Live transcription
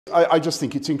I just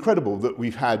think it's incredible that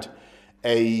we've had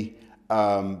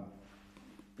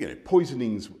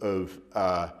poisonings of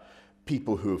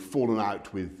people who have fallen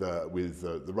out with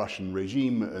the Russian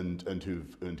regime and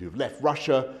who've left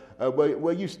Russia.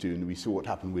 We're used to, and we saw what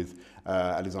happened with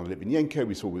Alexander Litvinenko.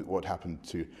 We saw what happened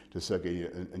to Sergei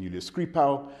and Yulia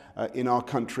Skripal in our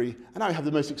country. And now we have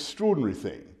the most extraordinary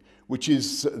thing, which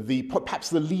is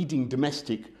perhaps the leading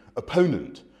domestic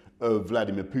opponent of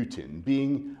Vladimir Putin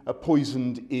being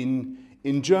poisoned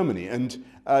in Germany. And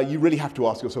you really have to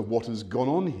ask yourself what has gone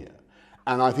on here.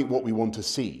 And I think what we want to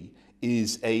see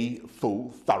is a full,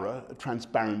 thorough,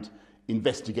 transparent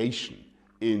investigation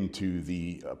into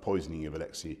the poisoning of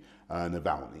Alexei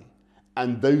Navalny.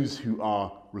 And those who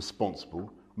are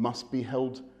responsible must be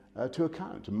held to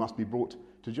account and must be brought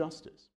to justice.